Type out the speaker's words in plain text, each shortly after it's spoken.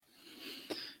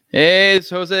Hey, it's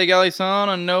Jose Galison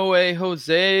on No Way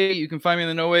Jose. You can find me on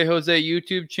the No Way Jose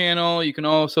YouTube channel. You can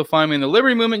also find me in the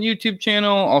Liberty Movement YouTube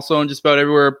channel, also on just about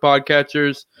everywhere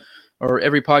podcatchers, or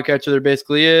every podcatcher there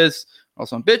basically is.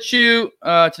 Also on BitChute.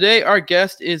 Today, our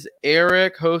guest is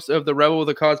Eric, host of the Rebel with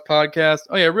a Cause podcast.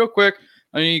 Oh, yeah, real quick.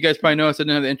 I know you guys probably noticed I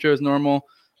didn't have the intro as normal.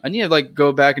 I need to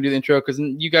go back and do the intro because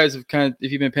you guys have kind of,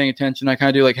 if you've been paying attention, I kind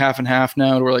of do half and half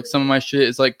now, where some of my shit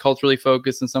is culturally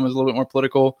focused and some is a little bit more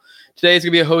political. Today is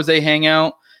gonna be a Jose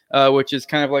hangout, which is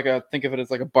kind of think of it as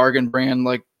a bargain brand,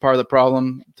 part of the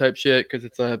problem type shit, because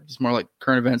it's just more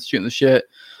current events, shooting the shit.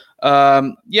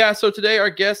 So today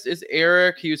our guest is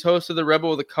Eric. He was host of the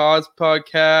Rebel with a Cause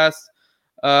podcast.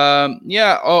 I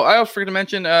also forgot to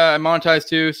mention I monetize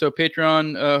too, so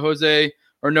Patreon, Jose.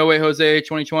 Or No Way Jose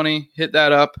 2020. Hit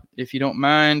that up if you don't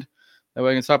mind. That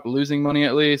way I can stop losing money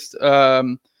at least.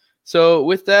 So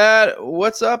with that,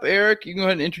 what's up, Eric? You can go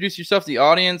ahead and introduce yourself to the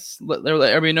audience. Let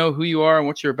everybody know who you are and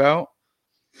what you're about.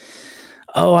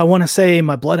 Oh, I want to say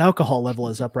my blood alcohol level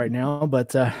is up right now,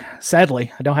 but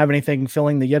sadly, I don't have anything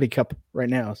filling the Yeti cup right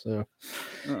now. So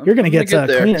you're going to get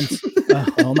cleanings.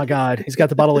 Oh my God. He's got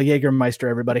the bottle of Jägermeister,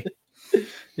 everybody.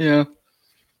 Yeah.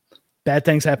 Bad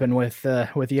things happen with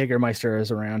Jägermeister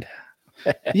is around.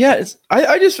 Yeah,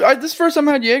 this is first time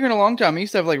I had Jaeger in a long time. I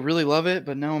used to have really love it,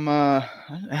 but now I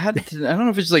don't know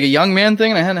if it's just a young man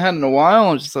thing, and I hadn't had it in a while.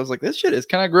 I was like, this shit is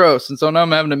kind of gross, and so now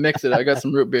I'm having to mix it. I got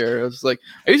some root beer. I was I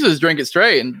used to just drink it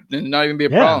straight and not even be a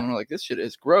problem. I'm like, this shit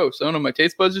is gross. I don't know, my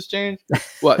taste buds just changed.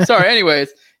 What? Sorry. Anyways,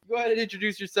 go ahead and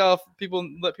introduce yourself.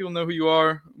 Let people know who you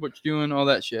are, what you're doing, all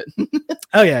that shit.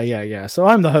 Oh yeah. So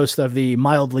I'm the host of the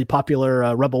mildly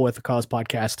popular Rebel with a Cause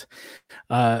podcast.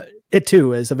 It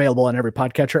too is available on every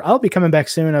podcatcher. I'll be coming back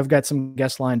soon. I've got some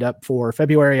guests lined up for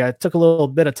February. I took a little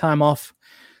bit of time off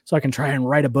so I can try and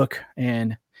write a book,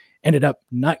 and ended up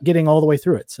not getting all the way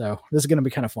through it. So this is going to be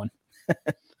kind of fun.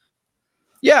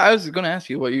 Yeah, I was going to ask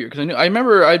you what you, because I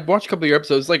remember I watched a couple of your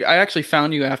episodes. I actually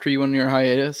found you after you went on your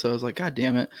hiatus, so I was like, God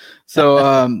damn it.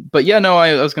 So, but yeah, no,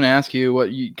 I was going to ask you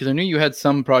because I knew you had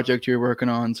some project you were working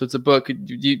on. So it's a book. Do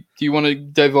you want to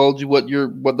divulge what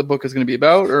the book is going to be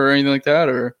about, or anything like that,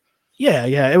 or?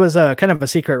 Yeah. It was kind of a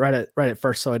secret right at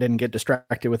first, so I didn't get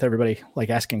distracted with everybody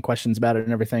asking questions about it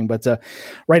and everything. But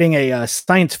writing a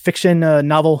science fiction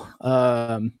novel.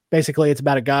 Basically, it's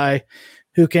about a guy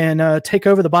who can take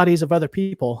over the bodies of other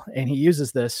people, and he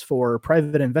uses this for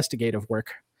private investigative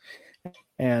work.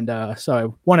 And so I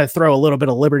want to throw a little bit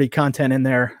of Liberty content in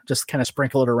there, just kind of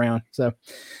sprinkle it around. So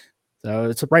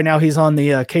it's right now he's on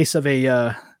the case of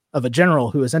a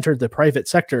general who has entered the private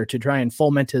sector to try and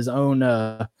foment his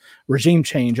own regime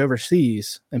change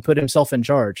overseas and put himself in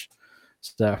charge.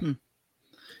 So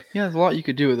yeah, there's a lot you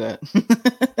could do with that.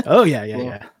 Oh yeah.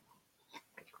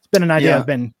 It's been an idea I've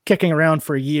been kicking around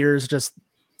for years. Just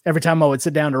every time I would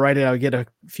sit down to write it, I would get a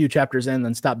few chapters in,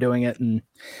 then stop doing it. And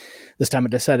this time I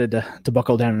decided to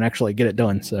buckle down and actually get it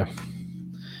done. So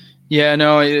yeah,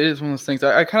 no, it is one of those things.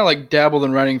 I kind of dabbled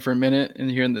in writing for a minute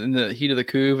in the heat of the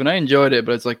coup, and I enjoyed it,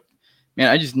 but it's man,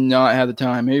 I just not had the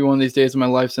time. Maybe one of these days in my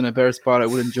life's in a better spot, I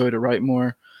would enjoy to write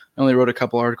more. I only wrote a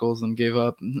couple articles and gave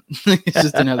up.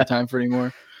 Just didn't have the time for it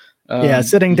anymore.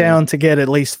 Sitting down to get at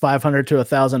least 500 to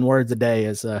 1,000 words a day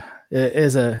is a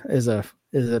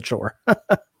chore.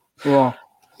 Well,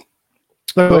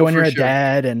 especially when you're a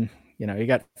dad and you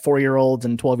got 4-year-olds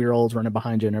and 12-year-olds running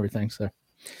behind you and everything. So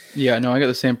yeah, no, I got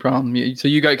the same problem. So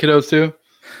you got kiddos too?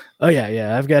 Oh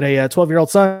yeah. I've got a 12-year-old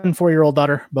son, 4-year-old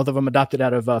daughter, both of them adopted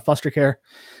out of foster care.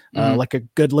 Like a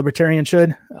good libertarian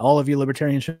should. All of you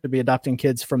libertarians should be adopting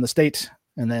kids from the state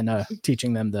and then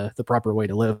teaching them the proper way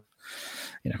to live.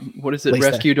 What is it?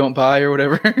 Rescue, don't buy, or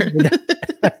whatever.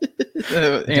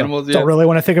 Animals. Don't really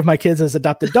want to think of my kids as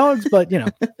adopted dogs, but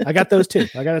I got those too.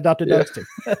 I got adopted dogs too.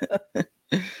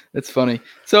 That's funny.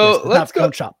 So let's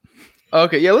go shop.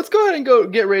 Okay, yeah, let's go ahead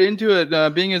and get right into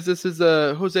it. Being as this is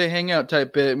a Jose hangout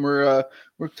type bit, and we're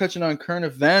touching on current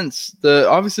events.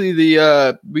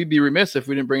 We'd be remiss if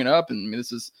we didn't bring it up, and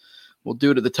we'll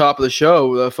do it at the top of the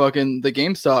show. The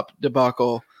GameStop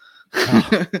debacle.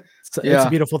 It's a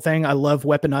beautiful thing. I love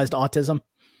weaponized autism,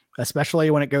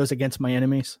 especially when it goes against my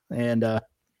enemies. And the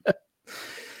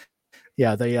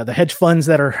hedge funds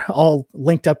that are all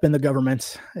linked up in the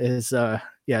government is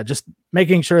just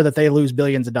making sure that they lose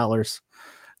billions of dollars.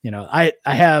 I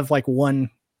have one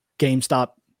GameStop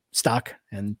stock,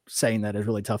 and saying that is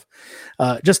really tough.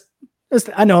 Just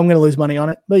I know I'm going to lose money on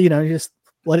it, but just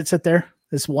let it sit there.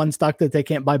 It's one stock that they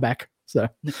can't buy back. So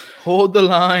hold the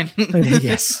line.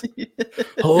 Yes.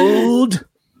 Hold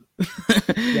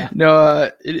Yeah.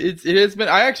 No, it has been.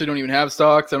 I actually don't even have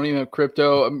stocks. I don't even have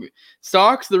crypto.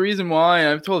 Stocks. The reason why, and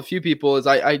I've told a few people, is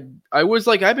I was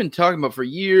like, I've been talking about for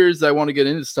years that I want to get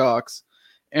into stocks,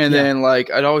 and then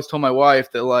like I'd always told my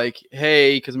wife that like,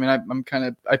 hey, because I mean I'm kind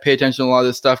of, I pay attention to a lot of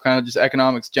this stuff, kind of just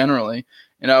economics generally,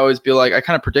 and I always be like, I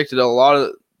kind of predicted a lot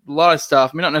of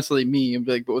stuff. I mean, not necessarily me,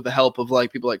 like, but with the help of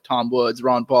like people like Tom Woods,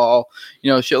 Ron Paul,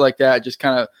 shit like that, just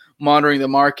kind of monitoring the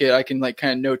market. I can like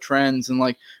kind of know trends. And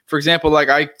like, for example, like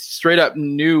I straight up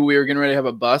knew we were getting ready to have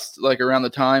a bust like around the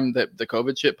time that the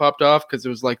COVID shit popped off, because it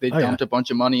was like they dumped a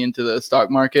bunch of money into the stock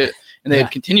market, and they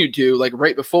had continued to like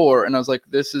right before. And I was like,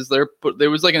 this is there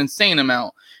was like an insane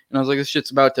amount. And I was like, this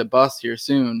shit's about to bust here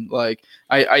soon. Like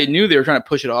I knew they were trying to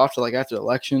push it off to like after the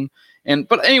election.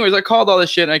 But anyways, I called all this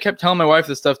shit, and I kept telling my wife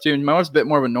this stuff too. And my wife's a bit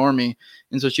more of a normie,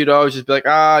 and so she'd always just be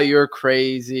like, you're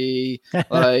crazy.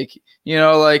 Like,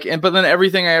 but then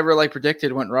everything I ever like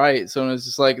predicted went right. So it was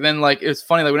just like, then like, it was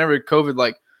funny, like whenever COVID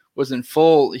like was in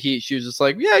full heat, she was just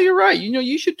like, yeah, you're right.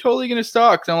 You should totally get into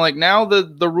stocks. And I'm like, now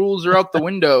the rules are out the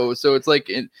window. So it's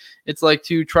like, it's like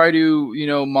to try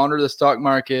to, monitor the stock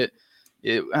market.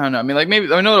 I don't know. I mean, like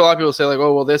maybe, I know a lot of people say like,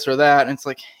 oh, well, this or that. And it's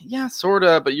like, yeah, sort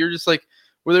of, but you're just like,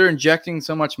 where they're injecting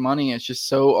so much money, it's just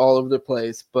so all over the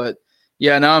place. But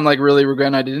yeah, now I'm like really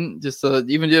regretting I didn't just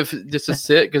to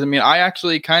sit, because I mean I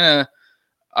actually I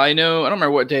don't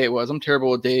remember what day it was. I'm terrible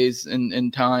with days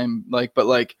and time,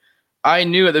 but I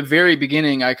knew at the very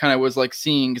beginning, I kind of was like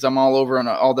seeing, because I'm all over on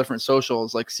all different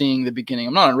socials, like seeing the beginning.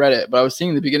 I'm not on Reddit, but I was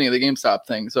seeing the beginning of the GameStop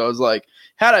thing. So I was like,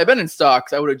 had I been in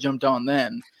stocks, I would have jumped on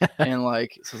then. And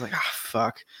like, so I was like,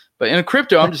 fuck. But in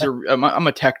crypto, I'm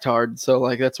a tech tard, so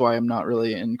like that's why I'm not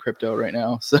really in crypto right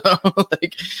now. So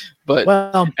like, but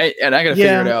I gotta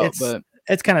figure it out. But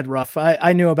it's kind of rough.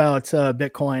 I knew about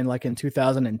Bitcoin like in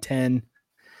 2010,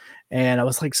 and I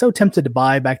was like so tempted to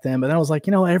buy back then, but then I was like,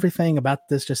 everything about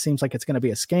this just seems like it's going to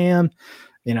be a scam,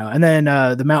 And then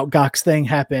the Mt. Gox thing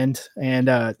happened,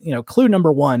 and clue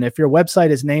number one: if your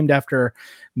website is named after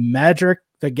Magic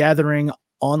the Gathering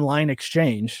online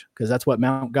exchange, because that's what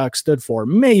Mt. Gox stood for,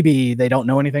 maybe they don't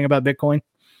know anything about Bitcoin.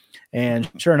 And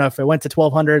sure enough, it went to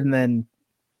 1,200, and then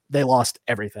they lost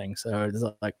everything. So it's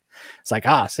like,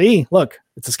 see, look,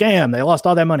 it's a scam. They lost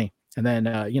all that money. And then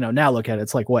now look at it.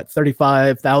 It's like what,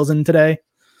 35,000 today?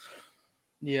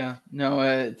 Yeah, no,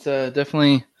 it's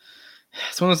definitely,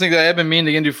 it's one of those things that I've been meaning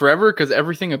to get into forever, because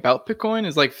everything about Bitcoin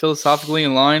is like philosophically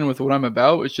in line with what I'm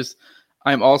about. It's just,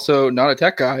 I'm also not a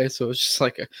tech guy, so it's just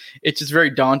like it's just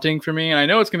very daunting for me. And I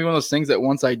know it's gonna be one of those things that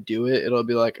once I do it, it'll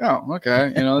be like, oh,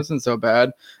 okay, this isn't so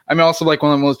bad. I'm also like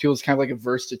one of those people who's kind of like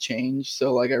averse to change,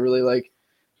 so like I really like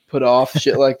put off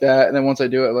shit like that. And then once I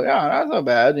do it, I'm like, oh, that's not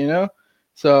bad,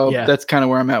 So that's kind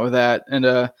of where I'm at with that.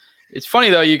 And it's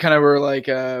funny though, you kind of were like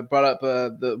brought up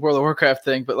the World of Warcraft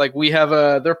thing, but like we have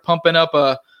they're pumping up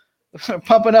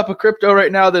a crypto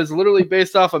right now that's literally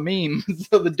based off a meme.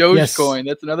 So the Dogecoin,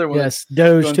 that's another one. Yes,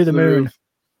 Doge to the moon.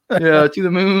 Yeah, to the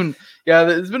moon.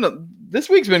 Yeah, this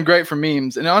week's been great for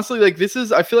memes. And honestly, like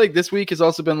I feel like this week has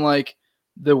also been like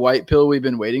the white pill we've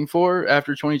been waiting for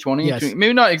after 2020. Yes.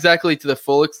 Maybe not exactly to the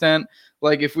full extent.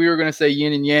 Like if we were going to say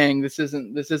yin and yang, this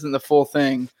isn't the full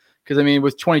thing. Because I mean,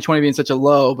 with 2020 being such a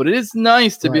low, but it is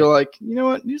nice to be like, you know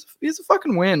what, he's a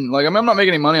fucking win. Like I'm not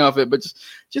making any money off it, but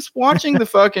just watching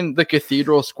the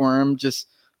cathedral squirm, just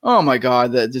oh my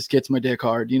god, that just gets my dick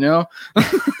hard, Yeah,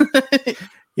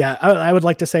 I would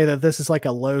like to say that this is like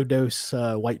a low dose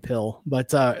white pill,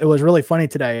 but it was really funny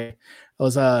today. I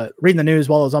was reading the news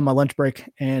while I was on my lunch break,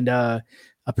 and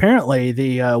apparently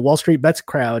the Wall Street Bets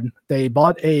crowd, they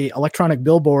bought a electronic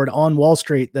billboard on Wall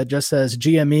Street that just says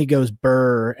GME goes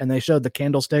burr, and they showed the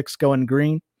candlesticks going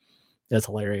green. That's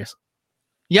hilarious.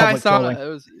 Yeah, I saw it.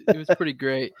 It was pretty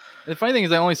great. The funny thing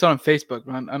is I only saw it on Facebook.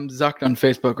 I'm zucked on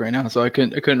Facebook right now, so I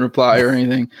couldn't reply or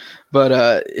anything. But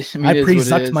I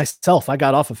pre-zucked myself. I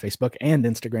got off of Facebook and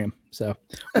Instagram. So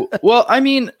well, I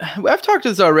mean, I've talked to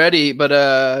this already, but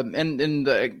I think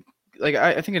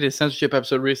I did a censorship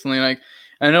episode recently, and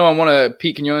I know on one of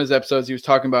Pete Quinones' episodes he was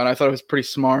talking about, and I thought it was pretty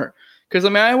smart. Because, I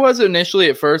mean, I was initially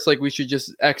at first like we should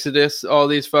just exodus all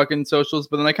these fucking socials,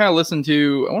 but then I kind of listened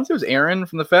to, I want to say it was Aaron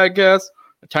from the Fadcast,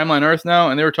 Timeline Earth now,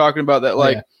 and they were talking about that,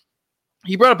 like,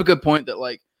 he brought up a good point that,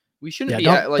 like, we shouldn't be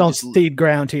don't cede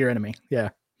ground to your enemy.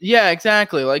 Yeah,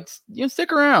 exactly. Like,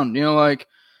 stick around, like,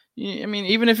 I mean,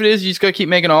 even if it is, you just gotta keep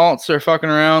making alts or fucking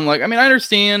around. Like, I mean, I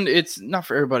understand it's not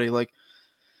for everybody. Like,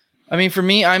 I mean, for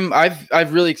me,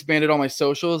 I've really expanded all my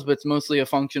socials, but it's mostly a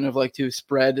function of like to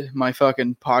spread my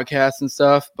fucking podcasts and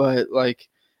stuff. But like,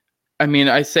 I mean,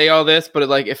 I say all this, but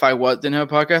like, if I didn't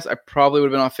have a podcast, I probably would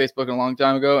have been on Facebook a long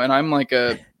time ago. And I'm like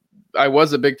I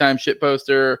was a big time shit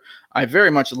poster. I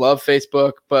very much love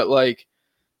Facebook, but like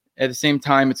at the same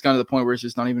time, it's gotten to the point where it's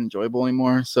just not even enjoyable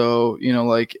anymore. So, you know,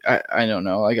 like, I don't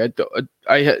know. Like,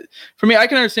 for me, I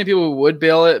can understand people who would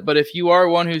bail it, but if you are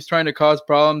one who's trying to cause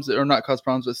problems, or not cause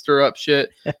problems, but stir up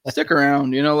shit, stick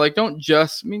around, you know, like, don't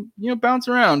just, bounce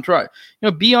around, try,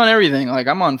 be on everything. Like,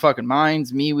 I'm on fucking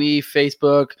Minds, MeWe,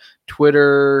 Facebook,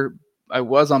 Twitter. I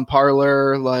was on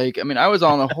Parler. Like, I was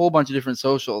on a whole bunch of different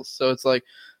socials. So it's like,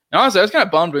 honestly, I was kind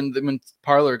of bummed when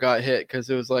Parler got hit, because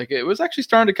it was actually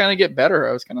starting to kind of get better.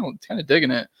 I was kind of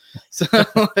digging it. So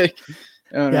like,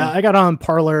 I got on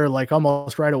Parler like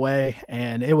almost right away,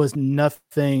 and it was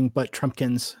nothing but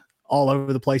Trumpkins all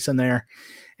over the place in there.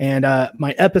 And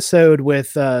my episode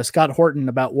with Scott Horton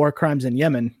about war crimes in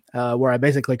Yemen, where I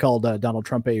basically called Donald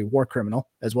Trump a war criminal,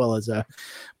 as well as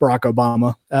Barack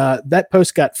Obama, that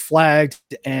post got flagged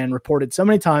and reported so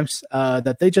many times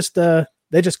that they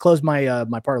just closed my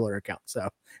my Parler account. So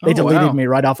they deleted me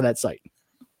right off of that site.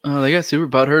 Oh, they got super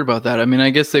butthurt about that. I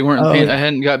guess they weren't I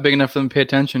hadn't got big enough for them to pay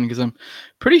attention, because I'm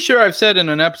pretty sure I've said in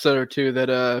an episode or two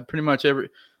that pretty much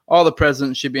all the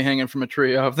presidents should be hanging from a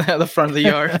tree off the front of the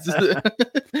yards.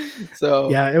 So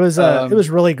yeah, it was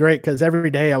really great, because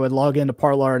every day I would log into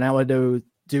Parler and I would do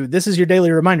this is your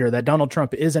daily reminder that Donald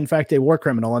Trump is in fact a war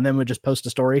criminal, and then would just post a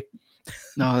story.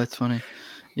 No, that's funny.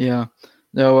 Yeah.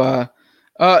 No,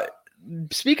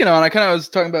 speaking on, I kind of was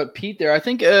talking about Pete there. I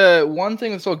think one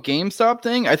thing, this whole GameStop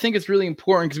thing, I think it's really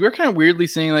important, because we're kind of weirdly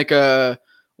seeing like I'm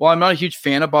not a huge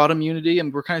fan of bottom unity,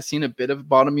 and we're kind of seeing a bit of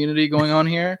bottom unity going on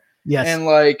here. Yes. And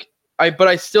like, but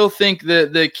I still think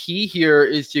that the key here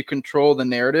is to control the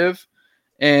narrative,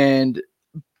 and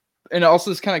also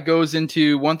this kind of goes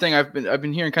into one thing I've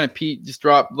been hearing kind of Pete just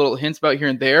drop little hints about here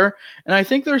and there, and I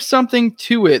think there's something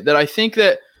to it that I think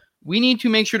that we need to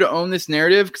make sure to own this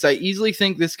narrative, because I easily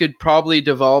think this could probably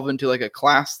devolve into like a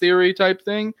class theory type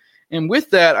thing. And with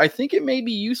that, I think it may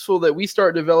be useful that we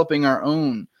start developing our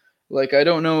own. Like, I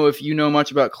don't know if you know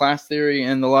much about class theory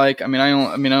and the like. I only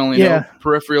know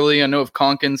peripherally. I know of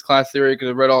Konkin's class theory because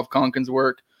I've read all of Konkin's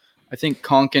work. I think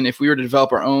Konkin, if we were to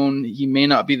develop our own, he may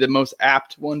not be the most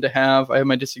apt one to have. I have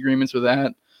my disagreements with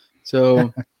that.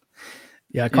 So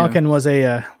yeah, Konkin was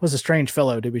a strange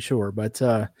fellow, to be sure, but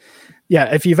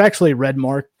if you've actually read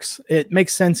Marx, it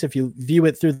makes sense if you view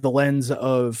it through the lens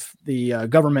of the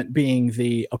government being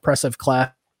the oppressive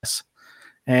class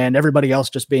and everybody else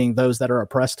just being those that are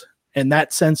oppressed. In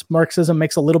that sense, Marxism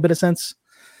makes a little bit of sense,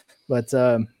 but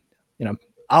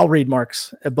I'll read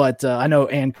Marx, but I know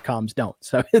ANCOMs don't,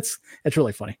 so it's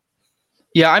really funny.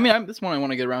 Yeah, this one I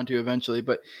want to get around to eventually,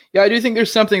 but yeah, I do think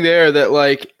there's something there that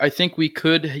like I think we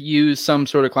could use some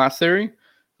sort of class theory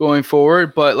going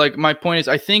forward. But like my point is,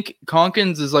 I think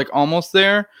Konkin's is like almost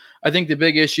there. I think the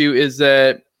big issue is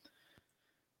that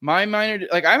my minor,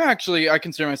 like I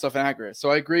consider myself an agorist, so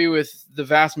I agree with the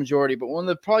vast majority. But one of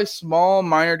the probably small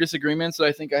minor disagreements that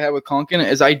I think I have with Konkin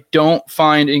is I don't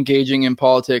find engaging in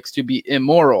politics to be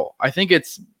immoral. I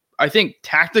think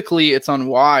tactically it's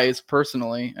unwise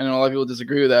personally, and a lot of people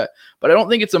disagree with that, but I don't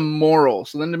think it's immoral.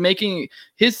 So then making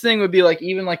his thing would be like,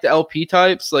 even like the LP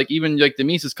types, like even like the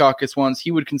Mises Caucus ones,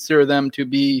 he would consider them to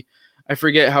be, I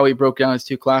forget how he broke down his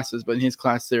two classes, but in his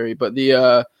class theory, but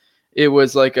it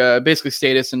was like basically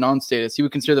status and non-status. He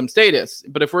would consider them status.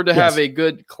 But if we're to have a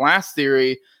good class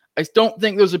theory, I don't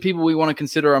think those are people we want to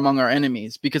consider among our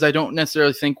enemies, because I don't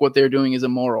necessarily think what they're doing is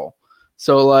immoral.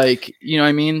 So like, you know what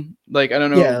I mean? Like, I don't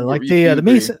know. Yeah, like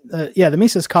the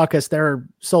Mises Caucus, their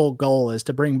sole goal is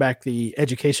to bring back the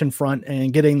education front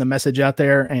and getting the message out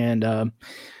there. And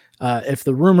if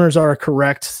the rumors are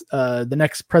correct, the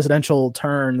next presidential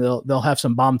turn, they'll have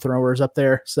some bomb throwers up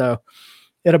there. So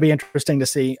it'll be interesting to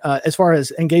see. As far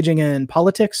as engaging in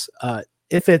politics,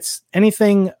 if it's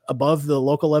anything above the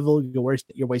local level,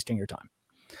 you're wasting your time.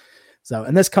 So,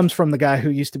 and this comes from the guy who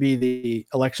used to be the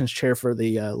elections chair for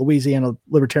the Louisiana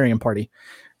Libertarian Party.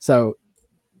 So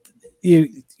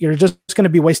you're just going to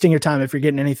be wasting your time if you're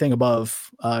getting anything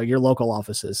above your local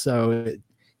offices. So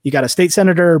you got a state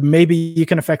senator, maybe you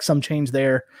can affect some change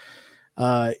there.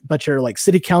 But your like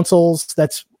city councils,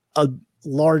 that's a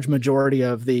large majority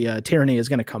of the tyranny is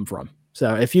going to come from.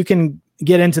 So if you can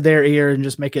get into their ear and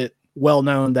just make it well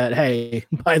known that, hey,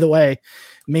 by the way,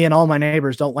 me and all my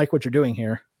neighbors don't like what you're doing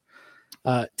here,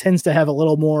 tends to have a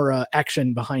little more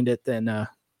action behind it than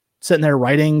sitting there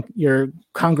writing your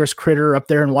Congress critter up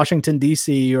there in Washington,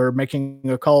 D.C., or making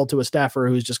a call to a staffer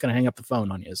who's just going to hang up the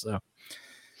phone on you. So,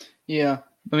 yeah,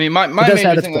 I mean, my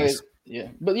major thing is,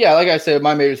 but yeah, like I said,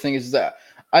 my major thing is that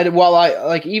while I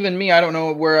like even me, I don't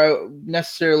know where I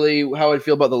necessarily how I'd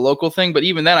feel about the local thing, but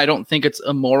even then, I don't think it's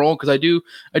immoral because I do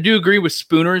agree with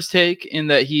Spooner's take in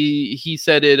that he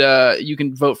said it you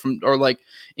can vote from or like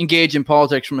engage in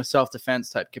politics from a self-defense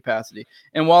type capacity.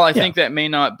 And while I think that may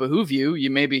not behoove you, you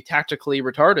may be tactically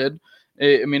retarded.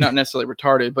 I mean, not necessarily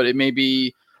retarded, but it may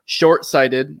be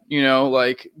short-sighted,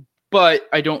 like. But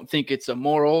I don't think it's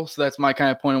immoral, so that's my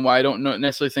kind of point on why I don't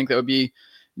necessarily think that would be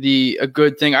a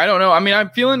good thing. I don't know. I mean, I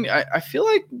feel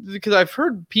like because I've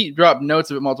heard Pete drop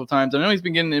notes of it multiple times. I know he's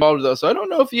been getting involved though, so I don't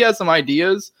know if he has some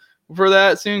ideas for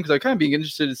that soon. Because I kind of be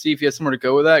interested to see if he has somewhere to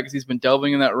go with that because he's been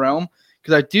delving in that realm.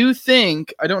 Because I do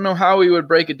think I don't know how he would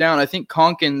break it down. I think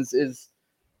Conkins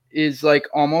is like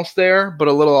almost there, but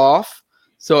a little off.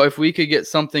 So if we could get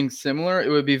something similar, it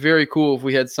would be very cool if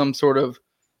we had some sort of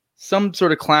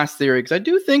class theory. Because I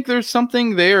do think there's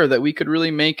something there that we could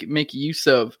really make use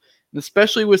of.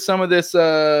 Especially with some of this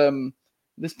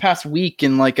this past week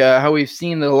and like how we've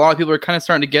seen that a lot of people are kind of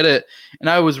starting to get it. And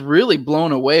I was really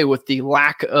blown away with the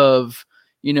lack of,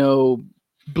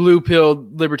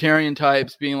 blue-pilled libertarian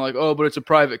types being like, oh, but it's a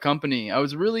private company. I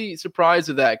was really surprised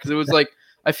at that because it was like,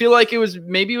 I feel like it was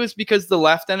because the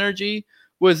left energy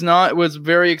was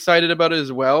very excited about it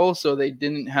as well. So they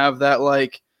didn't have that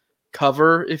like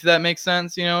cover, if that makes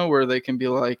sense, where they can be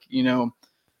like,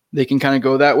 they can kind of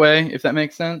go that way, if that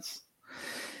makes sense.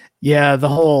 Yeah, the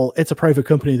whole it's a private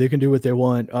company, they can do what they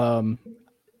want.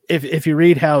 If you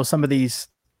read how some of these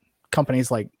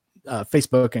companies like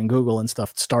Facebook and Google and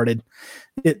stuff started,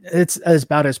 it's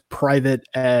about as private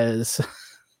as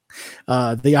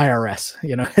the IRS.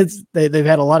 They've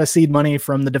had a lot of seed money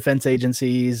from the defense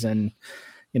agencies, and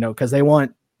because they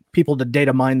want people to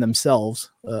data mine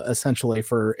themselves essentially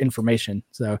for information.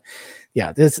 So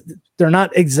yeah, they're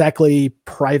not exactly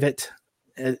private,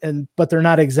 but they're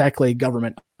not exactly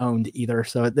government owned either.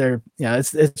 So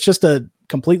it's just a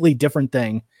completely different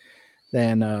thing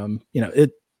than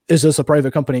it is. This a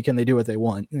private company? Can they do what they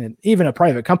want? And even a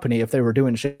private company, if they were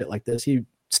doing shit like this, you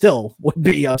still would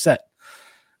be upset.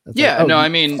 It's I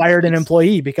mean, fired an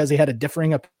employee because he had a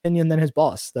differing opinion than his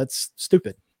boss. That's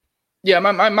stupid. Yeah,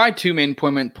 my two main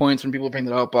points when people bring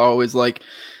that up are always like,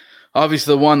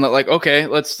 obviously the one that like, okay,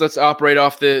 let's operate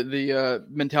off the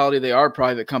mentality they are a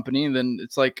private company. And then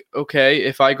it's like, okay,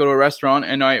 if I go to a restaurant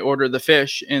and I order the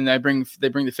fish and they bring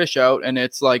the fish out and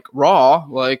it's like raw,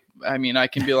 like, I mean, I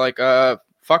can be like,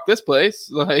 fuck this place.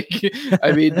 Like,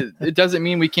 I mean, it doesn't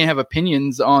mean we can't have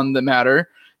opinions on the matter.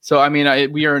 So, I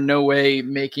mean, we are in no way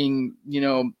making,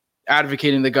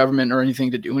 advocating the government or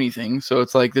anything to do anything. So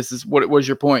it's like, this is what was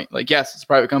your point? Like, yes, it's a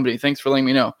private company. Thanks for letting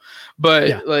me know.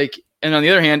 But like, and on the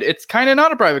other hand, it's kind of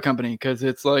not a private company because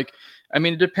it's like, I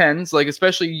mean, it depends. Like,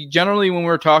 especially generally when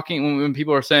we're talking, when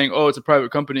people are saying, oh, it's a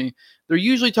private company, they're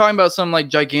usually talking about some like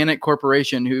gigantic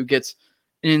corporation who gets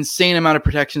an insane amount of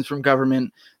protections from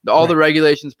government. All the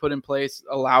regulations put in place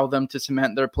allow them to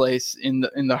cement their place in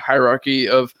the hierarchy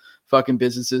of fucking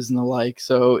businesses and the like.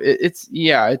 So it's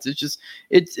just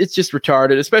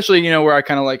retarded, especially, where I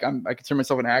kind of like, I consider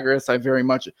myself an agorist. I very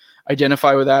much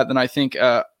identify with that. Then I think,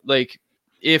 like,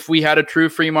 if we had a true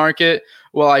free market,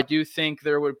 well, I do think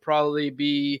there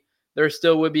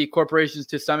still would be corporations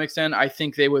to some extent. I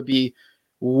think they would be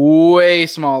way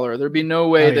smaller. There'd be no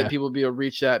way that people would be able to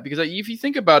reach that because if you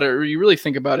think about it, or you really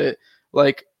think about it,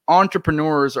 like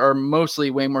entrepreneurs are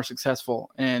mostly way more successful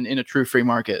and in a true free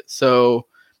market. So,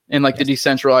 and like the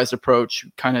decentralized approach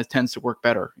kind of tends to work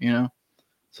better,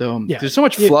 So there's so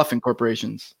much fluff in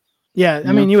corporations. Yeah,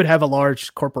 I mean, you would have a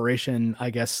large corporation,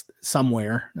 I guess,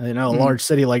 somewhere. A large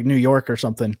city like New York or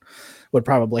something would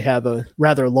probably have a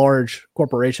rather large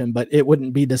corporation, but it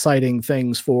wouldn't be deciding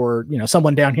things for,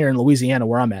 someone down here in Louisiana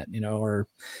where I'm at, or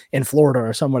in Florida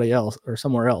or somebody else or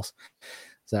somewhere else.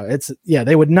 So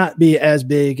they would not be as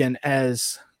big and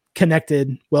as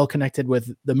well connected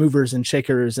with the movers and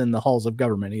shakers in the halls of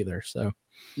government either. So,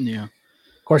 yeah.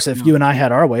 Of course, if you and I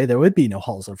had our way, there would be no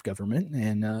halls of government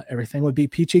and everything would be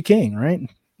peachy keen, right?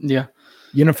 Yeah.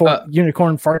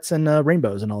 Unicorn farts and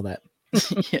rainbows and all that.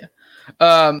 Yeah.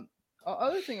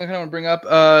 Other thing I kind of want to bring up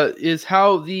is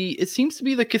how it seems to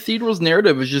be the cathedral's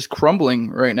narrative is just crumbling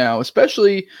right now,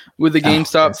 especially with the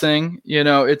GameStop thing.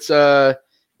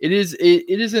 It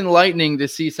is enlightening to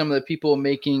see some of the people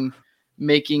making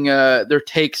their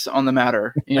takes on the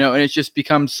matter, and it's just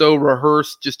become so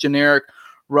rehearsed, just generic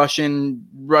Russian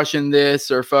this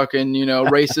or fucking,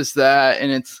 racist that.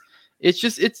 And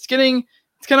it's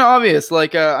kind of obvious.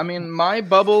 Like, I mean, my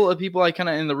bubble of people I kind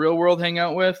of in the real world hang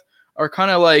out with are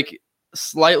kind of like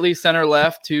slightly center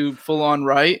left to full on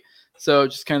right. So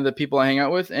just kind of the people I hang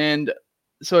out with. And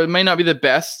so it may not be the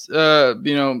best,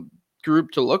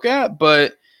 group to look at,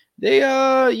 but they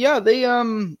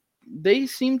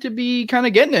seem to be kind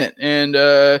of getting it,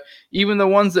 and even the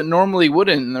ones that normally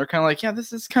wouldn't, they're kind of like, yeah,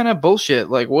 this is kind of bullshit.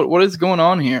 Like, what is going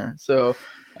on here? So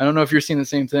I don't know if you're seeing the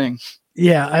same thing.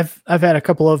 Yeah, I've had a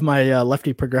couple of my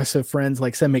lefty progressive friends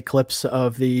like send me clips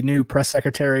of the new press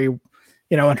secretary,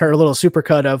 and her little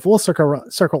supercut of we'll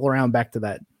circle around back to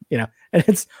that, and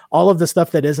it's all of the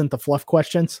stuff that isn't the fluff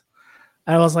questions.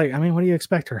 And I was like, I mean, what do you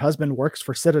expect? Her husband works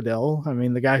for Citadel. I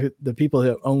mean, the people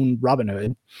who own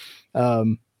Robinhood.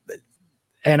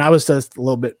 And I was just a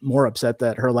little bit more upset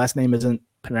that her last name isn't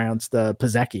pronounced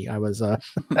Pizzacki. I was I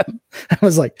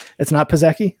was like, it's not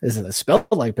Pizzacki. Is it spelled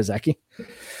like Pizzacki?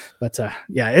 But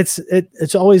yeah,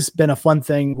 it's always been a fun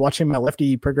thing watching my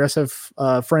lefty progressive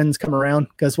friends come around,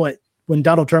 because when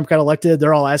Donald Trump got elected,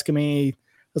 they're all asking me, I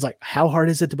was like, how hard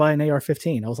is it to buy an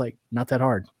AR-15? I was like, not that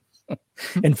hard.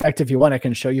 In fact, if you want, I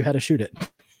can show you how to shoot it.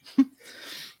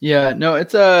 Yeah, no,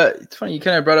 it's funny. You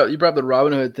kind of brought up the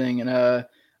Robinhood thing, and I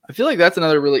feel like that's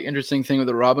another really interesting thing with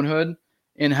the Robinhood,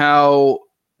 and how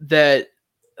that,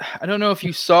 I don't know if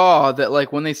you saw that,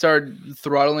 like when they started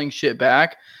throttling shit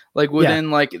back, like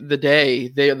within like the day,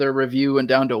 their review went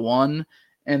down to 1,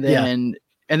 and then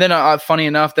funny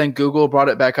enough, then Google brought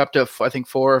it back up to I think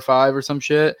 4 or 5 or some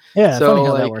shit. Yeah, so funny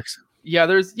how like, that works. Yeah,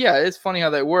 it's funny how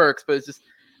that works, but it's just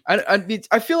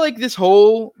I feel like this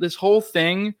whole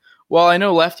thing, while I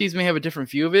know lefties may have a different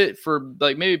view of it, for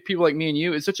like maybe people like me and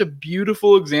you, is such a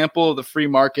beautiful example of the free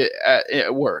market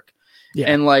at work. Yeah.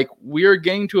 And like, we are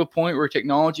getting to a point where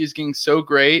technology is getting so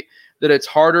great that it's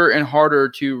harder and harder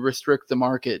to restrict the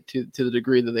market to the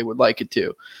degree that they would like it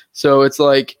to. So it's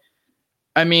like,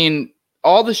 I mean,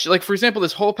 all the like, for example,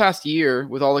 this whole past year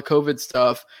with all the COVID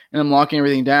stuff and them locking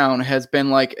everything down has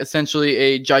been like essentially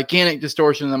a gigantic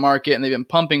distortion in the market, and they've been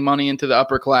pumping money into the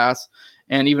upper class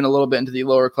and even a little bit into the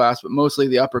lower class, but mostly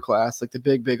the upper class, like the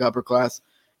big upper class.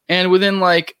 And within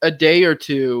like a day or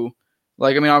two,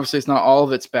 like, I mean, obviously it's not all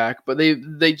of it's back, but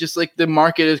they just like, the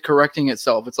market is correcting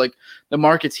itself. It's like the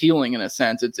market's healing in a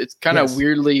sense. It's kind of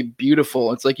weirdly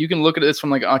beautiful. It's like, you can look at this from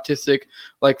like autistic,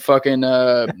 like fucking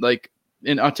like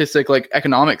in autistic like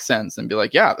economic sense and be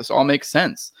like, yeah, this all makes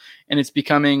sense. And it's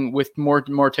becoming, with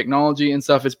more technology and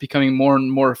stuff, it's becoming more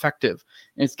and more effective.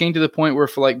 And it's getting to the point where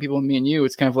for like people like me and you,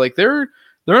 it's kind of like they're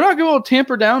not going to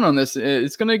tamper down on this.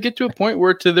 It's going to get to a point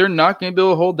where they're not going to be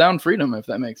able to hold down freedom, if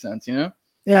that makes sense, Yeah,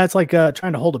 it's like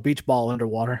trying to hold a beach ball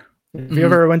underwater. If you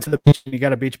ever went to the beach and you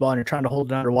got a beach ball and you're trying to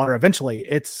hold it underwater, eventually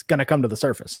it's going to come to the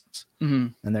surface.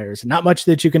 And there's not much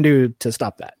that you can do to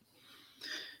stop that.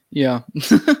 Yeah.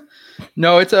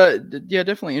 No, it's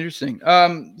definitely interesting.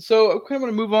 So I kind of want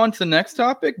to move on to the next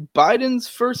topic, Biden's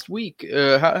first week.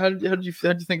 How did you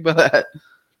think about that?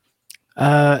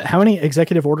 How many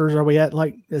executive orders are we at?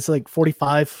 Like, it's like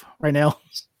 45 right now.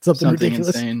 Something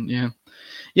ridiculous. Insane. Yeah.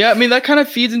 Yeah. I mean, that kind of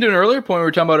feeds into an earlier point we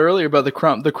were talking about earlier about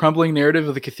the crumbling narrative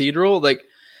of the cathedral. Like,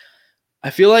 I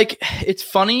feel like it's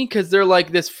funny because they're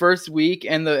like, this first week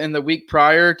and the week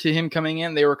prior to him coming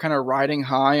in, they were kind of riding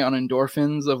high on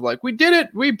endorphins of like, we did it.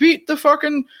 We beat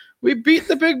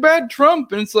the big bad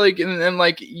Trump. And it's like, and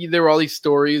like, there were all these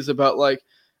stories about like,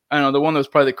 I don't know, the one that was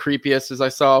probably the creepiest is I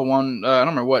saw one, I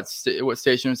don't remember what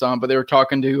station it was on, but they were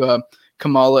talking to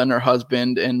Kamala and her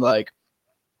husband, and like,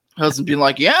 husband being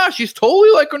like, yeah, she's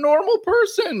totally like a normal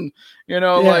person,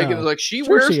 like she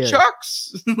wears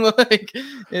Chucks. Like,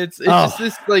 it's just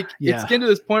this, like, it's getting to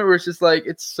this point where it's just like,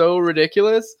 it's so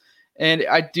ridiculous. And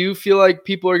I do feel like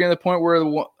people are getting to the point where,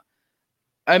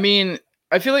 I mean,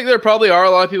 I feel like there probably are a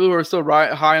lot of people who are still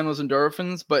high on those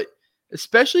endorphins, but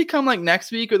especially come like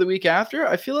next week or the week after,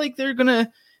 I feel like they're gonna,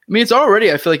 I mean, it's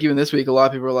already, I feel like even this week, a lot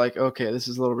of people are like, okay, this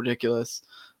is a little ridiculous.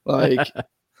 Like,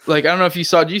 like, I don't know if you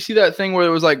saw, did you see that thing where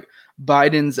it was like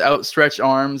Biden's outstretched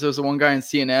arms? There was the one guy in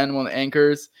CNN, one of the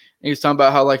anchors, and he was talking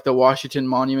about how like the Washington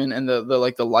Monument and the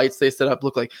like the lights they set up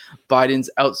look like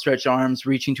Biden's outstretched arms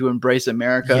reaching to embrace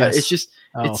America. Yes. It's just,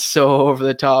 it's so over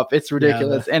the top. It's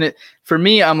ridiculous. And it, for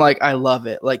me, I'm like, I love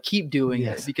it. Like, keep doing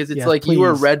it, because it's like, please. You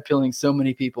are red pilling so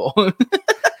many people.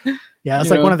 Yeah,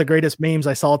 it's like one of the greatest memes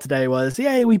I saw today was,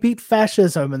 yay, we beat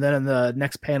fascism. And then in the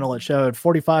next panel, it showed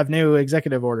 45 new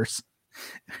executive orders.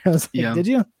 I was like,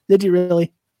 did you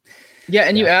really? Yeah,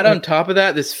 and you add on top of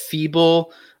that this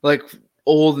feeble, like,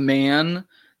 old man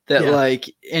that like,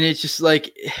 and it's just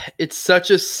like, it's such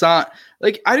a sign.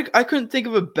 Like, I couldn't think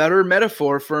of a better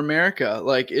metaphor for America,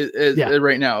 like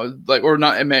right now, like, or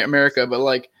not America, but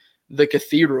like the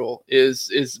cathedral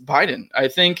is Biden. I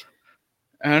think,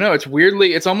 I don't know.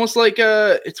 It's almost like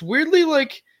it's weirdly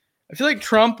like, I feel like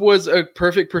Trump was a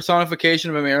perfect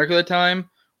personification of America at the time,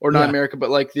 or not America,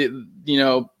 but like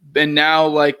and now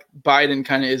like Biden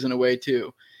kind of is in a way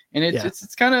too. And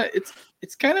it's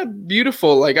kind of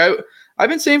beautiful. Like I've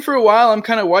been saying for a while, I'm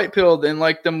kind of white pilled, and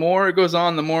like the more it goes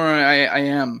on, the more I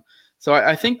am. So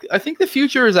I think the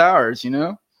future is ours, you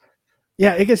know?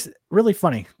 Yeah, it gets really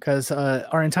funny because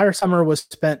our entire summer was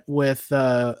spent with,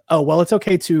 it's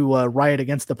okay to riot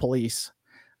against the police.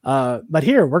 But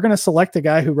here, we're going to select the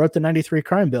guy who wrote the 93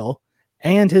 crime bill,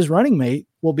 and his running mate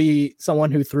will be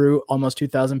someone who threw almost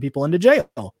 2,000 people into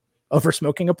jail over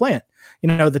smoking a plant. You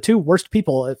know, the two worst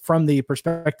people from the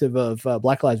perspective of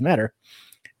Black Lives Matter.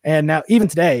 And now, even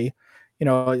today, you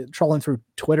know, trolling through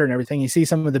Twitter and everything, you see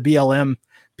some of the BLM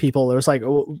people. It was like,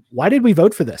 oh, why did we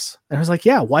vote for this? And I was like,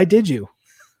 yeah, why did you?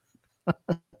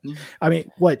 I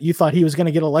mean, what, you thought he was going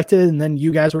to get elected and then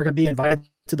you guys were going to be invited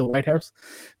to the White House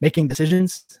making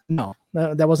decisions? No,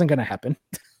 that wasn't going to happen.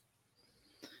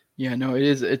 Yeah, no, it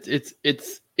is.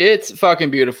 It's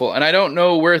fucking beautiful. And I don't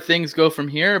know where things go from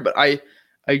here, but I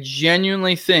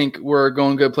genuinely think we're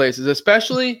going good places,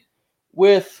 especially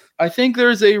with, I think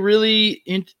there's a really,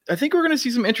 I think we're going to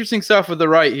see some interesting stuff with the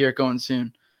right here going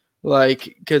soon.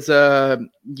 Like, because,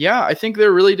 I think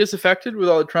they're really disaffected with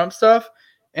all the Trump stuff.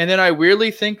 And then I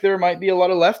weirdly think there might be a lot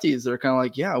of lefties that are kind of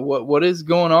like, yeah, what is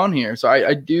going on here? So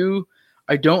I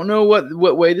don't know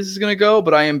what way this is going to go,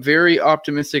 but I am very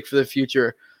optimistic for the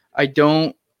future. I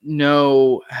don't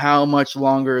know how much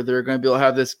longer they're going to be able to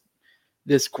have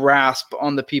this grasp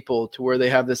on the people to where they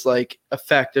have this like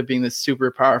effect of being this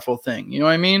super powerful thing. You know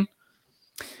what I mean?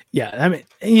 Yeah, I mean,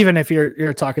 even if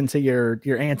you're talking to your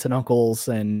aunts and uncles,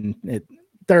 and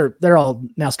they're all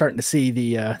now starting to see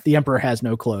the emperor has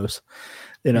no clothes.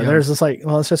 You know, There's this like,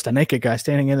 well, it's just a naked guy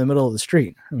standing in the middle of the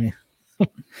street. I mean,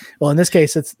 well, in this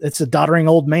case, it's a doddering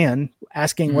old man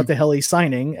asking what the hell he's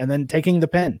signing and then taking the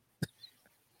pen.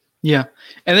 Yeah,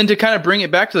 and then to kind of bring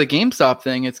it back to the GameStop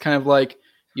thing, it's kind of like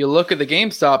you look at the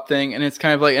GameStop thing, and it's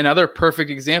kind of like another perfect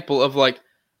example of like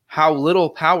how little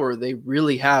power they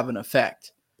really have an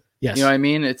effect. Yes. You know what I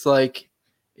mean? It's like,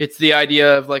 it's the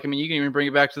idea of like, I mean, you can even bring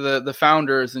it back to the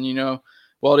founders, and, you know,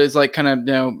 well, it is like kind of, you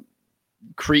know,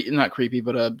 not creepy,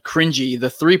 but cringy, the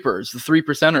threepers, the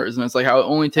 3%ers. And it's like how it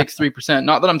only takes 3%.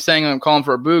 Not that I'm saying I'm calling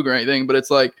for a boog or anything, but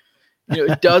it's like, you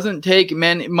know, it doesn't take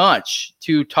much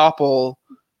to topple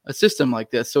a system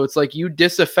like this. So it's like you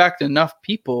disaffect enough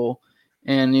people,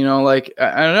 and, you know, like,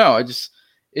 I don't know.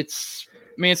 It's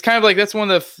kind of like, that's one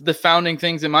of the founding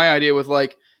things in my idea with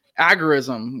like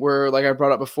agorism, where like I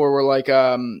brought up before, where like,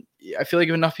 I feel like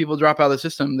if enough people drop out of the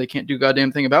system, they can't do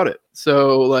goddamn thing about it.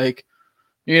 So like,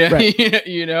 you know, right.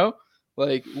 You know,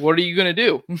 like, what are you going to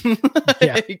do?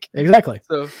 Yeah, exactly.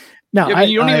 So no, yeah,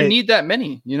 you don't even need that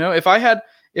many, you know.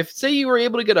 If say you were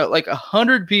able to get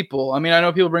 100 people, I mean, I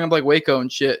know people bring up like Waco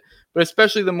and shit, but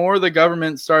especially the more the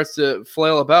government starts to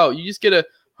flail about, you just get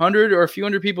 100 or a few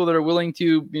hundred people that are willing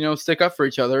to, you know, stick up for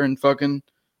each other, and fucking,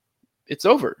 it's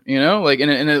over, you know, like in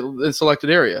a selected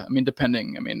area. I mean,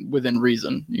 within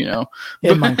reason, you know,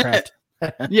 in Minecraft.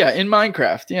 Yeah, in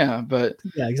Minecraft. Yeah, but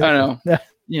yeah, exactly. I don't know.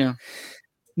 Yeah.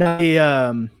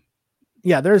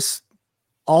 Now, there's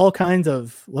all kinds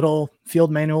of little field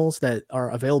manuals that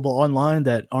are available online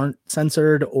that aren't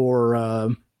censored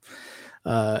or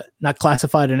not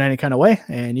classified in any kind of way,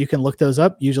 and you can look those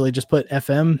up. Usually just put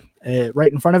FM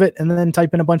right in front of it and then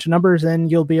type in a bunch of numbers, and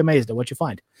you'll be amazed at what you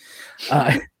find.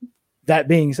 That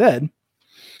being said,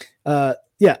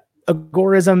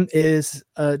 agorism is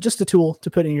just a tool to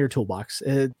put in your toolbox.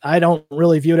 I don't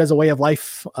really view it as a way of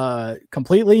life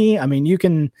completely. I mean, you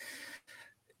can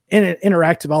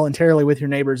interact voluntarily with your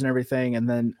neighbors and everything, and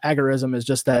then agorism is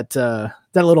just that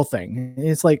little thing.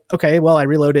 It's like, okay, well, I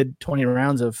reloaded 20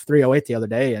 rounds of 308 the other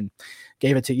day and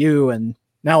gave it to you, and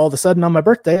now all of a sudden on my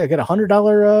birthday I get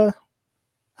 $100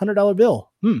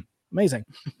 bill. Amazing.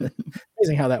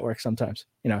 Amazing how that works sometimes,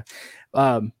 you know.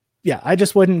 I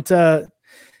just wouldn't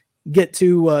get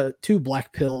too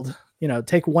black pilled, you know.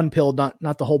 Take one pill,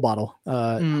 not the whole bottle.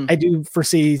 I do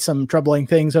foresee some troubling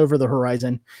things over the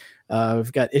horizon.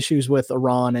 We've got issues with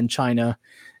Iran and China,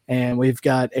 and we've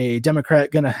got a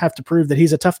Democrat going to have to prove that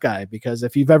he's a tough guy, because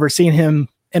if you've ever seen him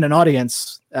in an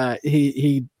audience,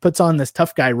 he puts on this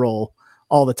tough guy role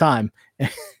all the time.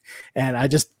 And I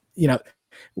just, you know,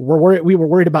 we were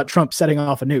worried about Trump setting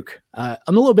off a nuke. I'm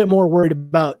a little bit more worried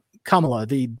about Kamala,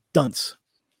 the dunce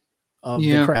of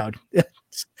the crowd.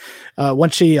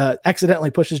 Once she accidentally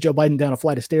pushes Joe Biden down a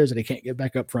flight of stairs that he can't get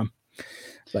back up from.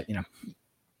 But, you know.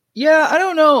 Yeah, I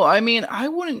don't know. I mean, I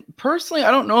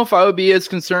don't know if I would be as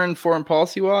concerned foreign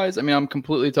policy wise. I mean, I'm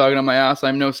completely talking on my ass.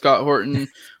 I'm no Scott Horton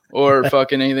or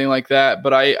fucking anything like that.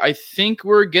 But I think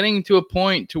we're getting to a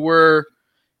point to where,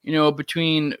 you know,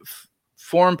 between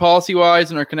foreign policy wise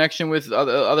and our connection with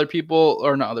other people,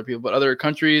 or not other people, but other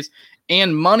countries,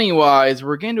 and money wise,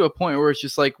 we're getting to a point where it's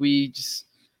just like we've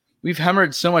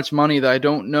hemorrhaged so much money that I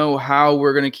don't know how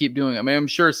we're going to keep doing it. I mean, I'm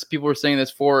sure people were saying this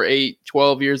 4, 8,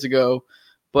 12 years ago,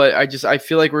 but I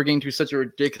feel like we're getting to such a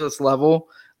ridiculous level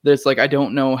that it's like I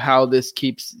don't know how this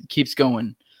keeps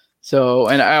going. So,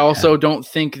 and I also don't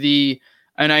think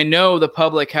and I know the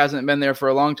public hasn't been there for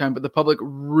a long time, but the public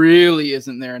really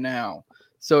isn't there now.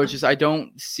 So it's just I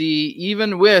don't see,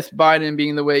 even with Biden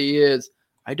being the way he is,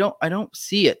 I don't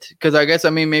see it, because I guess,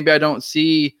 I mean, maybe I don't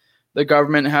see the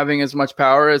government having as much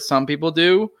power as some people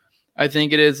do. I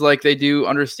think it is like they do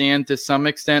understand to some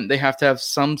extent they have to have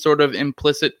some sort of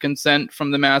implicit consent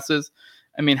from the masses.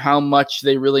 I mean, how much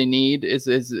they really need is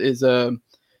a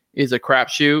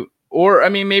crapshoot. Or, I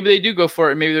mean, maybe they do go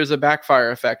for it. Maybe there's a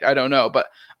backfire effect. I don't know. But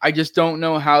I just don't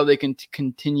know how they can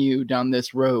continue down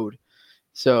this road.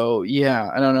 So,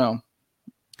 yeah, I don't know.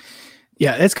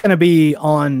 Yeah, it's going to be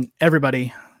on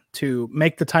everybody to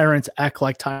make the tyrants act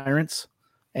like tyrants.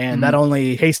 And that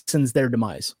only hastens their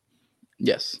demise.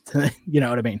 Yes. You know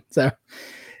what I mean? So,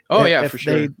 for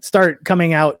sure. They start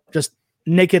coming out just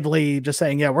nakedly, just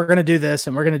saying, yeah, we're going to do this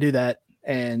and we're going to do that.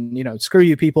 And, screw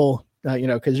you people,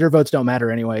 because your votes don't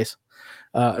matter anyways.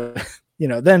 Then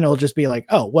it'll just be like,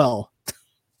 oh, well,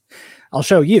 I'll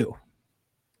show you.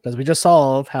 Because we just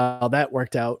saw how that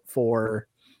worked out for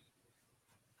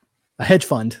a hedge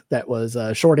fund that was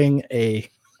shorting a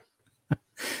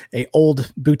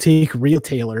old boutique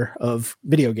retailer of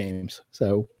video games.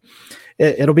 So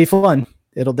it'll be fun.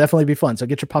 It'll definitely be fun. So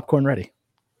get your popcorn ready.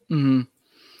 Mm-hmm.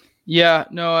 Yeah,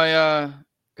 no, I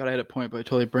hit a point, but I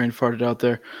totally brain farted out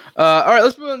there. All right,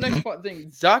 let's move on to the next thing.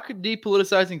 Zuck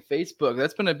depoliticizing Facebook.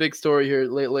 That's been a big story here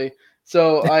lately.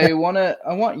 So I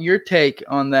want your take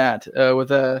on that.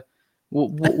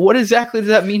 What exactly does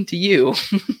that mean to you?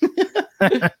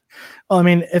 Well, I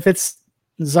mean, if it's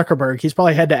Zuckerberg, he's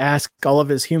probably had to ask all of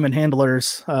his human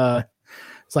handlers.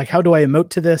 It's like, how do I emote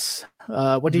to this?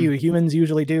 What do you humans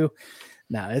usually do?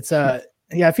 No, it's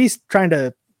if he's trying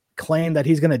to claim that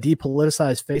he's going to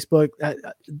depoliticize Facebook,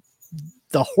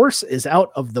 the horse is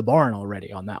out of the barn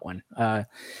already on that one.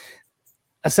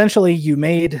 Essentially, you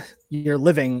made your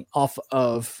living off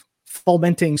of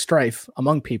fomenting strife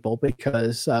among people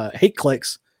because hate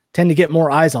clicks tend to get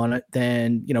more eyes on it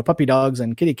than puppy dogs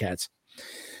and kitty cats.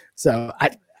 So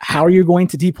how are you going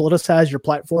to depoliticize your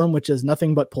platform, which is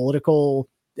nothing but political?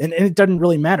 And it doesn't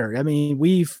really matter. I mean,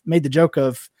 we've made the joke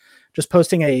of just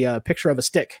posting a picture of a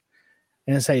stick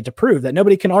and say, to prove that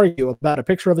nobody can argue about a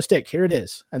picture of a stick, here it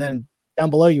is. And then down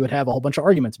below, you would have a whole bunch of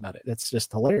arguments about it. It's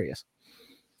just hilarious.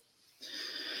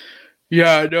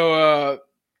 Yeah, no.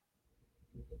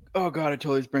 Oh God, I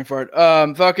totally just brain fart.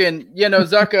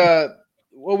 Zuck.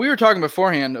 Well, we were talking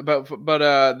beforehand about, but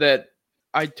that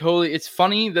it's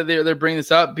funny that they're bringing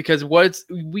this up because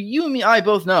you and me, I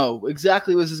both know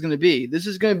exactly what this is going to be. This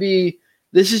is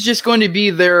just going to be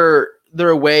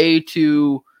their way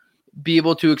to be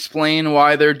able to explain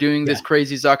why they're doing this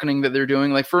crazy zuckening that they're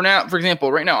doing. Like for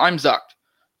example, right now I'm zucked.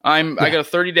 I got a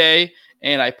 30-day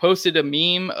and I posted a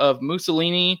meme of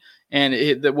Mussolini and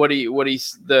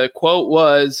the quote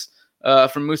was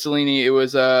from Mussolini. It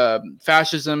was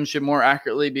fascism should more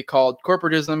accurately be called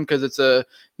corporatism because it's a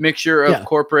mixture of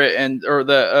corporate or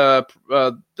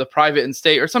the private and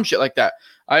state or some shit like that.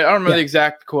 I don't remember the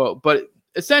exact quote, but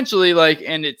essentially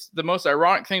and it's the most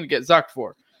ironic thing to get zucked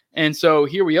for. And so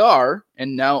here we are,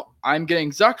 and now I'm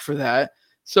getting zucked for that.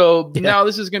 So now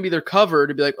this is going to be their cover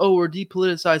to be like, oh, we're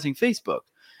depoliticizing Facebook.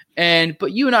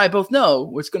 But you and I both know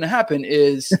what's going to happen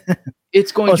is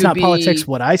it's going it's to not be politics.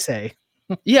 What I say.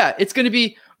 Yeah, it's going to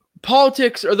be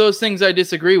politics or those things I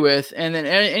disagree with. And then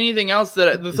anything else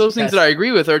those things that I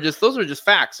agree with those are just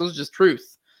facts. Those are just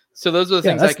truth. So those are the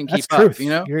things I can keep up,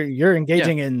 You're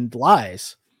engaging in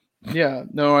lies. Yeah,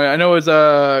 no, I know it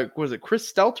was was it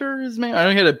Chris Stelter his name? I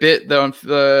know he had a bit though on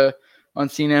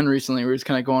CNN recently where he's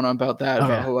kind of going on about that we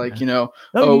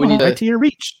need right to your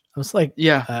reach. I was like,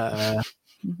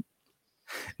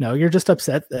 no, you're just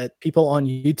upset that people on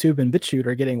YouTube and BitChute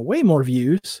are getting way more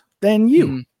views than you.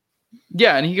 Mm-hmm.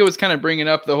 Yeah, and he was kind of bringing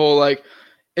up the whole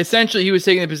essentially he was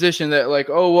taking the position that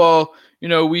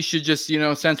we should just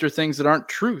censor things that aren't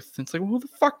truth. It's like, well, who the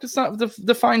fuck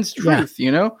defines truth?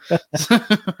 I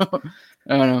don't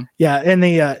know. Yeah, in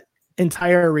the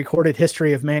entire recorded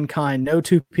history of mankind, no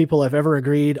two people have ever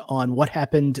agreed on what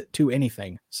happened to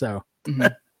anything. So. Mm-hmm.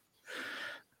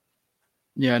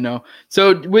 Yeah, no.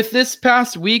 So with this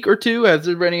past week or two, has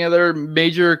there been any other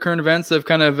major current events that have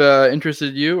kind of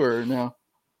interested you or no?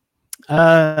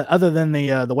 Other than the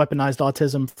weaponized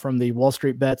autism from the Wall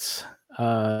Street bets,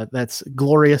 that's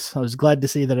glorious. I was glad to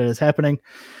see that it is happening.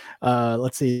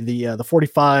 Let's see the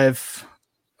 45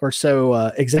 or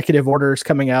so executive orders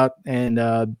coming out, and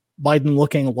Biden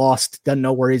looking lost, doesn't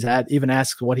know where he's at, even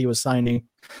asks what he was signing.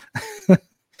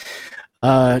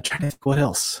 Trying to think what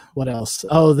else.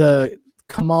 Oh, the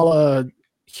Kamala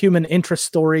human interest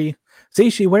story. See,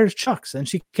 she wears Chucks and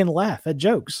she can laugh at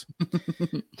jokes.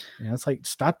 It's like,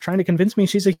 stop trying to convince me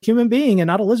she's a human being and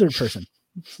not a lizard person.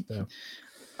 So,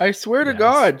 I swear to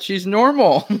God, she's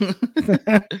normal.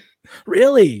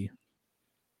 Really?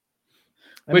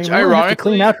 Which ironically, have to ironically,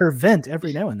 clean out her vent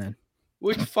every now and then.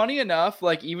 Which, funny enough,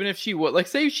 like, even if she would, like,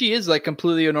 say she is like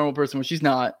completely a normal person, which she's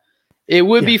not, it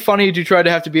would be funny to try to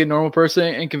have to be a normal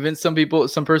person and convince some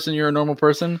person you're a normal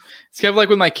person. It's kind of like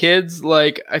with my kids.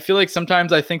 Like, I feel like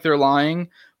sometimes I think they're lying,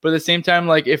 but at the same time,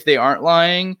 like, if they aren't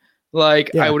lying,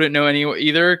 like, I wouldn't know any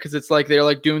either, because it's like they're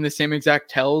like doing the same exact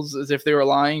tells as if they were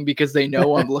lying because they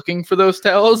know I'm looking for those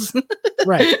tells.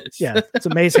 Right. Yeah. It's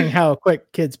amazing how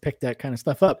quick kids pick that kind of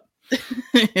stuff up.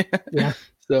 Yeah.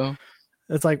 So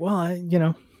it's like, well, I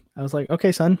was like,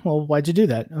 okay, son, well, why'd you do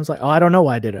that? I was like, oh, I don't know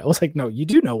why I did it. I was like, no, you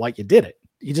do know why you did it.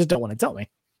 You just don't want to tell me.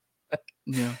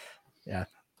 Yeah. Yeah.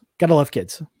 Gotta love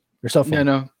kids. They're so fun. Yeah,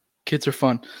 no, kids are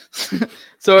fun.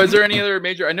 So is there any other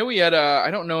major, I know we had,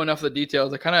 I don't know enough of the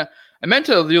details. I meant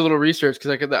to do a little research because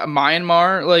like the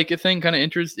Myanmar, like a thing kind of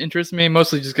interests me,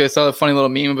 mostly just because I saw a funny little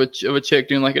meme of a chick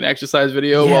doing like an exercise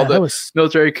video while the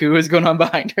military coup is going on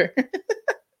behind her.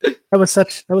 That was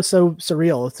so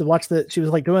surreal to watch that. She was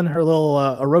like doing her little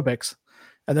aerobics,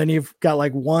 and then you've got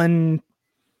like one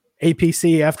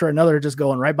APC after another just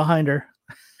going right behind her.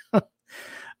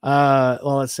 Well,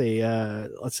 let's see.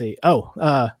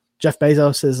 Oh, Jeff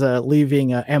Bezos is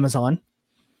leaving Amazon.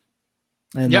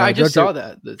 And I just saw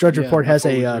that. Drudge Report has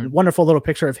a wonderful little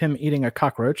picture of him eating a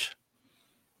cockroach.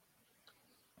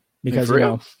 Because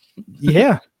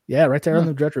yeah, right there on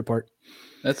the Drudge Report.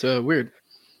 That's weird.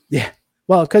 Yeah.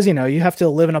 Well, because, you have to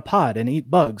live in a pod and eat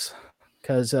bugs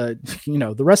because,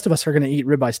 the rest of us are going to eat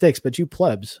ribeye steaks, but you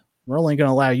plebs, we're only going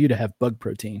to allow you to have bug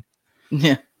protein.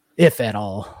 Yeah. If at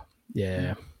all.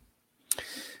 Yeah.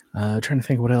 Trying to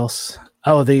think what else.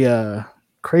 Oh, the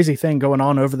crazy thing going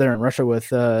on over there in Russia with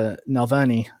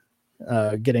Navalny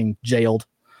getting jailed.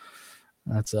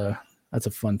 That's a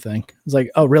fun thing. It's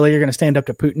like, oh, really? You're going to stand up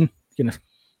to Putin?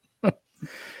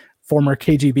 Former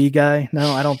KGB guy?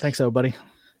 No, I don't think so, buddy.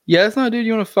 Yeah, that's not a dude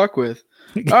you want to fuck with.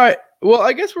 All right. Well,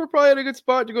 I guess we're probably at a good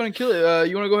spot to go and kill it.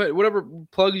 You want to go ahead, whatever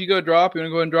plugs you go drop, you want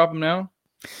to go ahead and drop them now?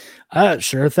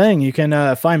 Sure thing. You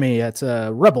can find me at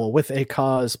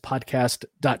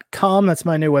rebelwithacausedpodcast.com. That's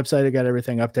my new website. I got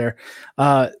everything up there.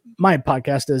 My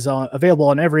podcast is available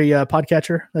on every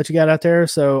podcatcher that you got out there.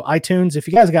 So iTunes, if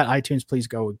you guys got iTunes, please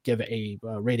go give a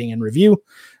rating and review. It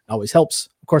always helps.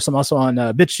 Of course, I'm also on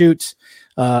BitChute,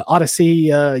 Odyssey,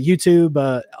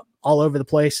 YouTube, all over the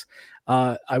place.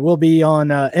 I will be on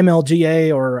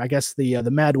MLGA, or I guess the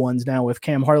Mad Ones now with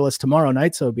Cam Harless tomorrow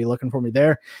night. So be looking for me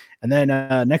there. And then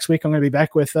next week, I'm going to be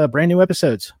back with brand new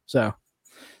episodes. So,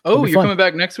 you're coming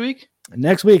back next week?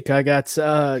 Next week, I got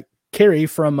Carrie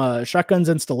from Shotguns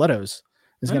and Stilettos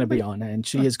is going to be on, and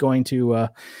she is going to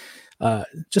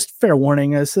just fair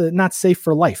warning, is not safe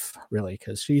for life, really,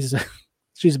 because she's a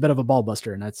bit of a ball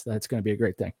buster, and that's going to be a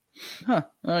great thing. Huh?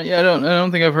 Yeah, I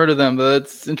don't think I've heard of them, but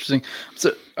that's interesting.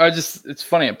 So it's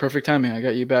funny, at perfect timing. I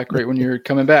got you back right when you're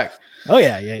coming back. Oh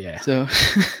yeah. So,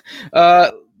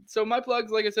 so my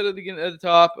plugs, like I said at the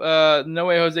top, No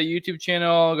Way Jose YouTube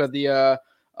channel. Got the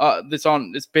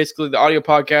it's basically the audio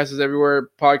podcast is everywhere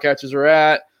podcasters are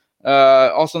at.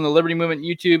 Also on the Liberty Movement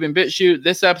YouTube and BitChute.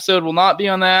 This episode will not be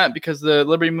on that because the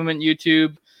Liberty Movement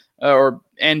YouTube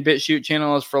and BitChute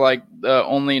channel is for like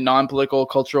only non-political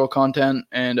cultural content,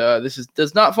 and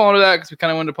does not fall into that because we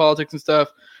kind of went into politics and stuff.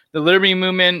 The Liberty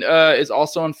Movement is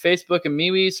also on Facebook and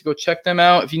MeWe, so go check them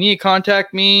out. If you need to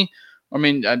contact me, I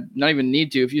not even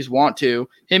need to, if you just want to,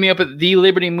 hit me up at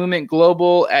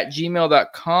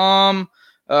thelibertymovementglobal@gmail.com.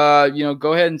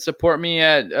 Go ahead and support me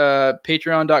at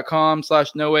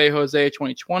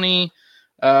patreon.com/NoWayJose2020.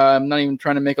 I'm not even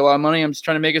trying to make a lot of money. I'm just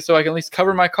trying to make it so I can at least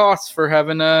cover my costs for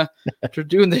having for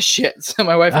doing this shit. So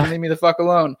my wife can leave me the fuck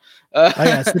alone.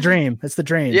 It's the dream. It's the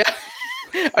dream. Yeah.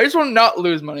 I just want to not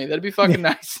lose money. That'd be fucking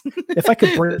nice. If I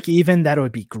could break even, that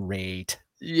would be great.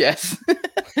 Yes.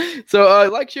 So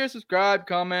like, share, subscribe,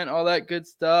 comment, all that good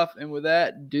stuff. And with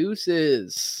that,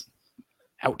 deuces.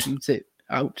 Out. Say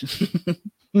out.